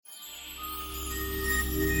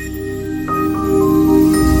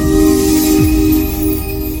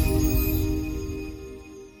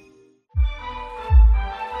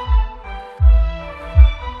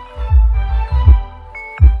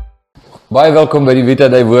Baie welkom by die Vita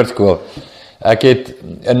Day Woordskool. Ek het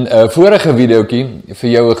in 'n vorige videoetjie vir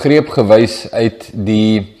jou 'n greep gewys uit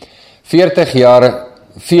die 40 jaar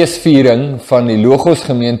feesviering van die Logos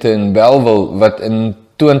gemeente in Bellville wat in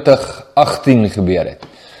 2018 gebeur het.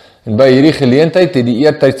 En by hierdie geleentheid het die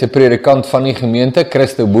eertydse predikant van die gemeente,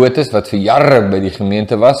 Christo Botes, wat vir jare by die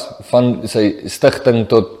gemeente was, van sy stigting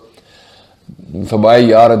tot vir baie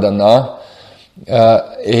jare daarna,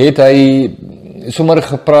 het hy sommer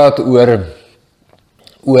gepraat oor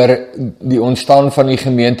die ontstaan van die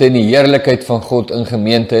gemeente en die heerlikheid van God in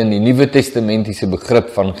gemeente en die Nuwe Testamentiese begrip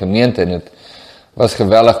van gemeente, en dit was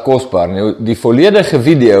geweldig kosbaar. Nou, die volledige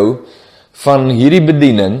video van hierdie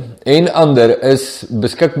bediening en ander is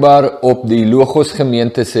beskikbaar op die Logos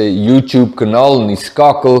gemeente se YouTube kanaal, en die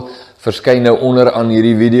skakel verskyn nou onder aan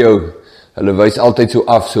hierdie video. Hulle wys altyd so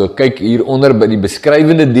af, so kyk hieronder by die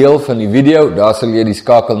beskrywende deel van die video, daar sal jy die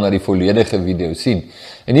skakel na die volledige video sien.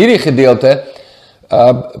 En hierdie gedeelte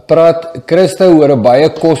praat Christo oor 'n baie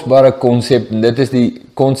kosbare konsep, en dit is die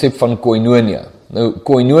konsep van koinonia. Nou,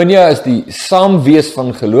 koinonia is die saamwees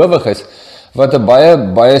van gelowiges, wat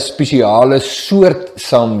 'n baie spesiale soort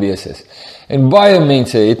saamwees is. En baie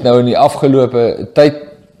mense het nou in die afgelope tyd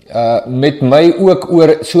met my ook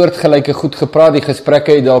oor soortgelyke goed gepraat. Die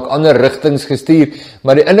gesprekke het dalk ander rigtings gestuur,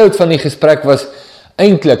 maar die inhoud van die gesprek was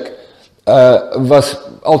eintlik was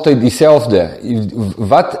altyd dieselfde.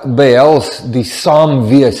 Wat behels die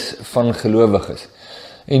saamwees van gelowiges?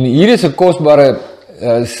 En hier is 'n kosbare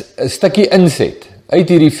stukkie inset uit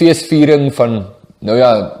hierdie feesviering van, nou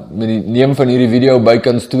ja, met die neem van hierdie video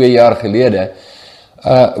bykans 2 jaar gelede,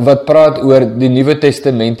 wat praat oor die Nuwe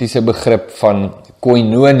Testamentiese begrip van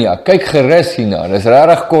koinonia. Kyk gerus hierna, dit is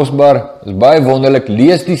regtig kosbaar, dit is baie wonderlik.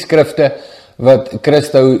 Lees die skrifte wat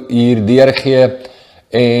Christo hier deurgee,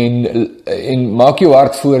 en maak jou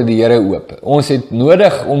hart voor die Here oop. Ons het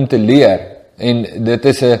nodig om te leer, en dit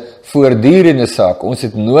is 'n voortdurende saak. Ons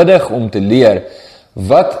het nodig om te leer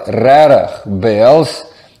wat regtig behels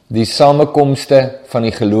die samekomste van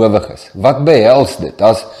die gelowiges. Wat behels dit?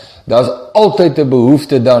 Daar's altyd 'n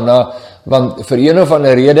behoefte daarna, want vir een of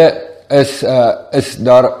ander rede is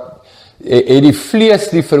daar, het die vlees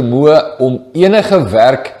die vermoë om enige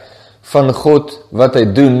werk van God wat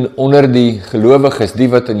hy doen onder die gelowiges, die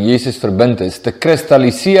wat in Jesus verbind is, te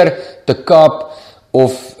kristalliseer, te kaap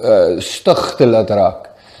of stug te laat raak,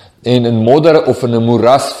 en in modder of in 'n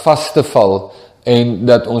moeras vas te val, en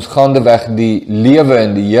dat ons gaandeweg die lewe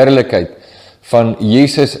en die heerlikheid van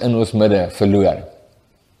Jesus in ons midde verloor.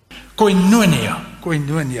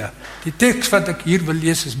 Koinonia. Die teks wat ek hier wil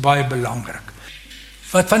lees is baie belangrik.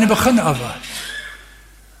 Wat van die begin af was,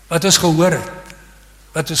 wat ons gehoor het,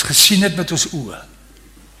 wat ons gesien het met ons oë,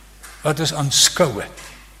 wat ons aanskou het,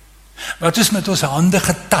 wat ons met ons hande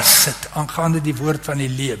getas het aangaande die woord van die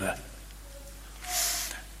lewe.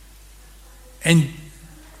 En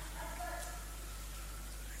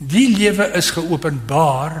die lewe is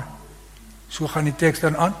geopenbaar, so gaan die teks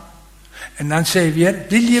dan aan, en dan sê hy weer,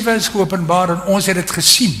 die lewe is geopenbaar en ons het dit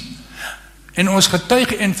gesien, en ons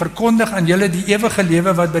getuig en verkondig aan julle die ewige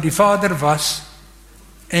lewe wat by die Vader was,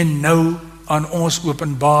 en nou aan ons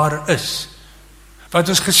openbaar is. Wat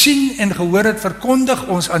ons gesien en gehoor het, verkondig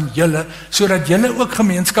ons aan julle, sodat julle ook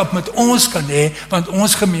gemeenskap met ons kan hê, want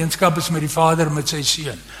ons gemeenskap is met die Vader, met sy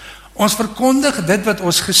Seun. Ons verkondig dit wat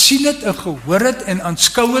ons gesien het en gehoor het en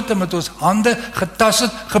aanskou het en met ons hande getas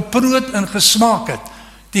het, geproot en gesmaak het.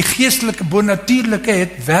 Die geestelike bonatuurlike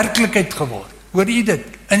het werklikheid geword. Hoor jy dit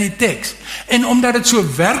in die teks? En omdat dit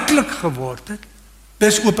so werklik geword het,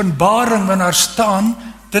 dis openbaring, want daar staan,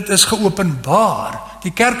 dit is geopenbaar.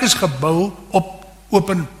 Die kerk is gebou op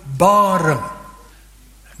openbaring.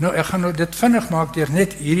 Nou, ek gaan nou dit vinnig maak deur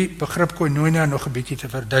net hierdie begrip koinonia nog 'n bietjie te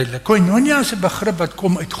verduidelik. Koinonia is 'n begrip wat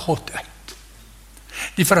kom uit God uit.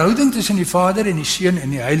 Die verhouding tussen die Vader en die Seun en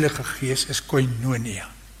die Heilige Gees is koinonia.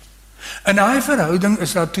 In daai verhouding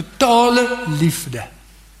is daar totale liefde,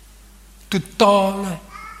 totale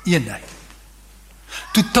eenheid,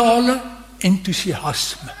 totale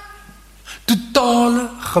entoesiasme, totale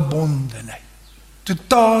gebondenheid,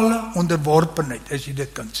 totale onderworpenheid, as jy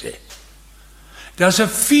dit kan sê. Daar's 'n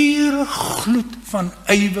vuurgloed van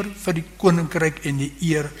ywer vir die koninkryk en die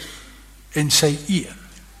eer en sy eer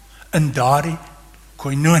in daardie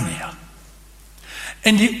koinonia.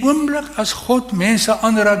 En die oomblik as God mense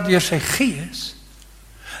aanraak deur sy gees,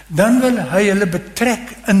 dan wil hy hulle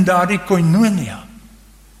betrek in daardie koinonia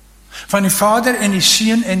van die Vader en die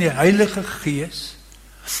Seun en die Heilige Gees,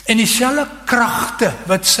 en dieselfde kragte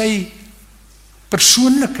wat sy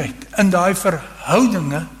persoonlikheid in daai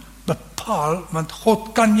verhoudinge bepaal, want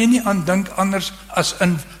God kan jy nie aandink anders as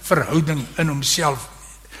in verhouding in homself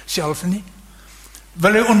self nie.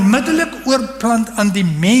 Wil hy onmiddellik oorplant aan die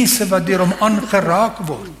mense wat deur hom aangeraak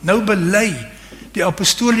word. Nou bely die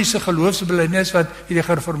apostoliese geloofsbelijdenis wat die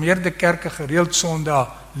gereformeerde kerke gereeld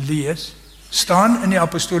Sondag lees, staan in die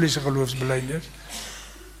apostoliese geloofsbelijdenis,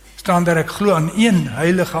 staan daar ek glo aan een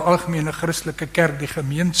heilige algemene Christelike kerk, die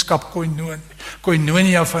gemeenskap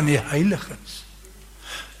koinonia van die heiliges.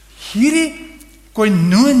 Hierdie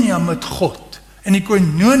koinonia met God, en die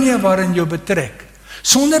koinonia waarin jou betrek,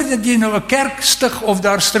 sonder dat jy nou 'n kerk stig of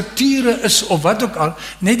daar strukture is of wat ook al,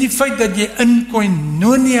 net die feit dat jy in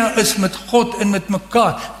koinonia is met God en met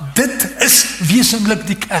mekaar, dit is wesenlik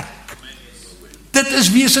die kerk. Dit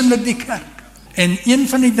is wesenlik die kerk. En een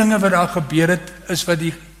van die dinge wat daar gebeur het, is wat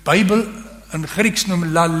die Bybel in Grieks noem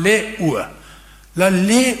laleo.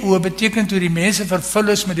 Laleo beteken toe die mense vervul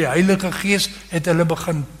is met die Heilige Gees, het hulle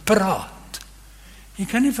begin praat. Jy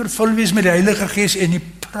kan nie vervul wees met die Heilige Gees en nie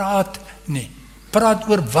praat nie. Praat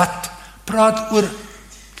oor wat? Praat oor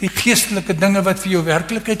die geestelike dinge wat vir jou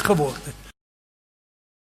werklikheid geword het.